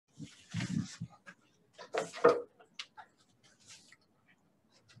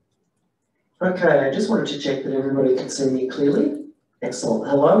Okay, I just wanted to check that everybody can see me clearly. Excellent.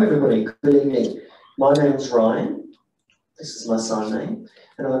 Hello, everybody. Good evening. My name is Ryan. This is my sign name,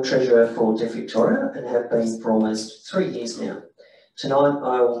 and I'm Treasurer for Deaf Victoria and have been for almost 3 years now. Tonight,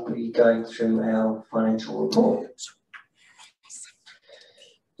 I will be going through our financial report.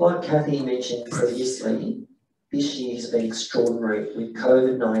 Like Kathy mentioned previously, this year has been extraordinary. With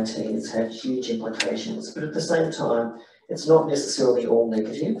COVID-19, it's had huge implications, but at the same time, it's not necessarily all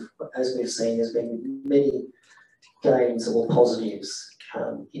negative. As we've seen, there's been many gains or positives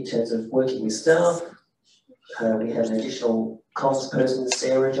in terms of working with staff. We had an additional comms person,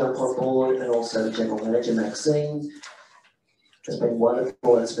 Sarah, jump on board, and also the General Manager, Maxine. It's been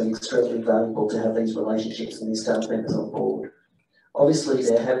wonderful, and it's been extremely valuable to have these relationships and these staff members on board. Obviously,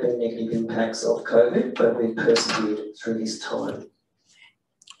 there have been negative impacts of COVID, but we've persevered through this time.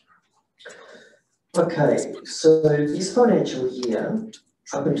 Okay, so this financial year,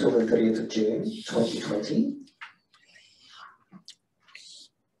 up until the 30th of June 2020,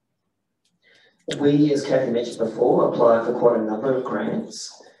 we, as Kathy mentioned before, applied for quite a number of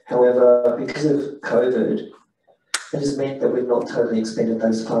grants. However, because of COVID, it has meant that we've not totally expended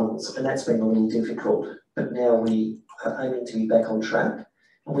those funds, and that's been a little difficult. But now we are aiming to be back on track,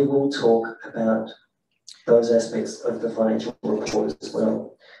 and we will talk about those aspects of the financial report as well.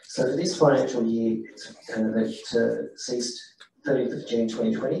 So for this financial year, that ceased 30th of June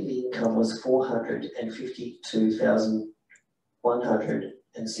 2020, the income was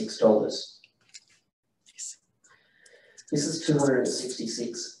 $452,106. This is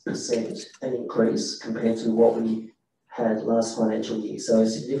 266% an increase compared to what we had last financial year. So a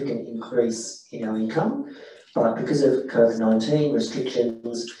significant increase in our income, but because of COVID-19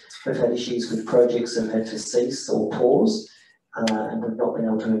 restrictions, we've had issues with projects that have had to cease or pause, and we've not been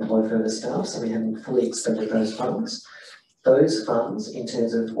able to employ further staff, so we haven't fully expended those funds. Those funds, in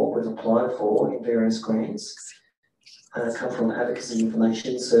terms of what we've applied for in various grants, come from Advocacy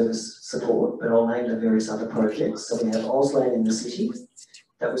Information Service Support, but I'll name the various other projects. So we have Auslan in the City,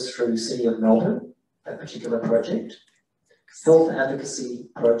 that was through City of Melbourne, that particular project. Health Advocacy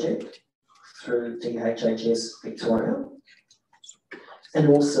Project through DHHS Victoria, and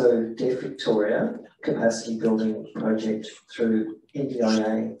also Deaf Victoria Capacity Building Project through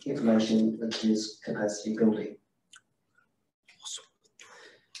NDIA Information Linkages Capacity Building.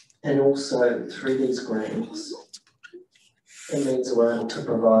 And also through these grants, it means that we're able to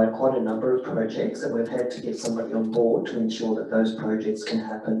provide quite a number of projects, and we've had to get somebody on board to ensure that those projects can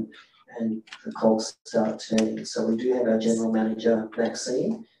happen and the cogs start turning. So we do have our General Manager,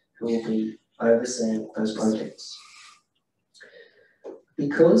 Maxine, who will be overseeing those projects.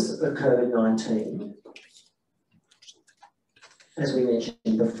 Because of COVID-19, as we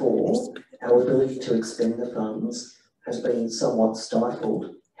mentioned before, our ability to expend the funds has been somewhat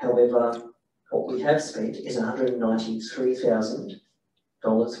stifled. However, what we have spent is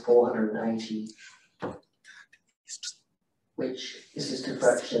 $193,480, which is just a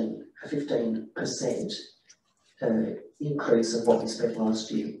fraction, a 15% increase of what we spent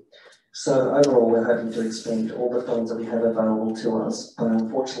last year. So overall, we're hoping to expend all the funds that we have available to us, but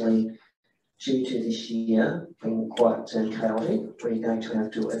unfortunately, due to this year being quite chaotic, we're going to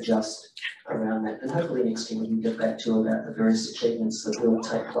have to adjust around that. And hopefully next year we can get back to you about the various achievements that will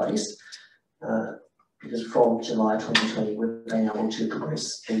take place, because from July 2020, we've been able to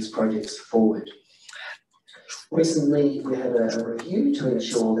progress these projects forward. Recently, we had a review to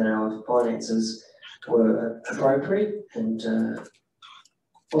ensure that our finances were appropriate, and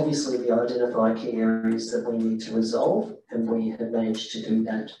obviously we identified key areas that we need to resolve, and we have managed to do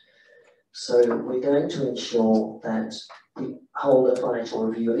that. So we're going to ensure that we hold a financial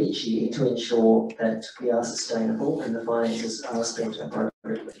review each year to ensure that we are sustainable and the finances are spent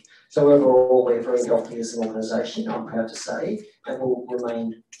appropriately. So overall, we're very healthy as an organisation, I'm proud to say, and will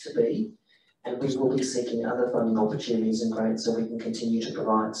remain to be. And we will be seeking other funding opportunities and grants so we can continue to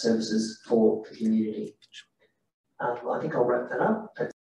provide services for the community. I think I'll wrap that up.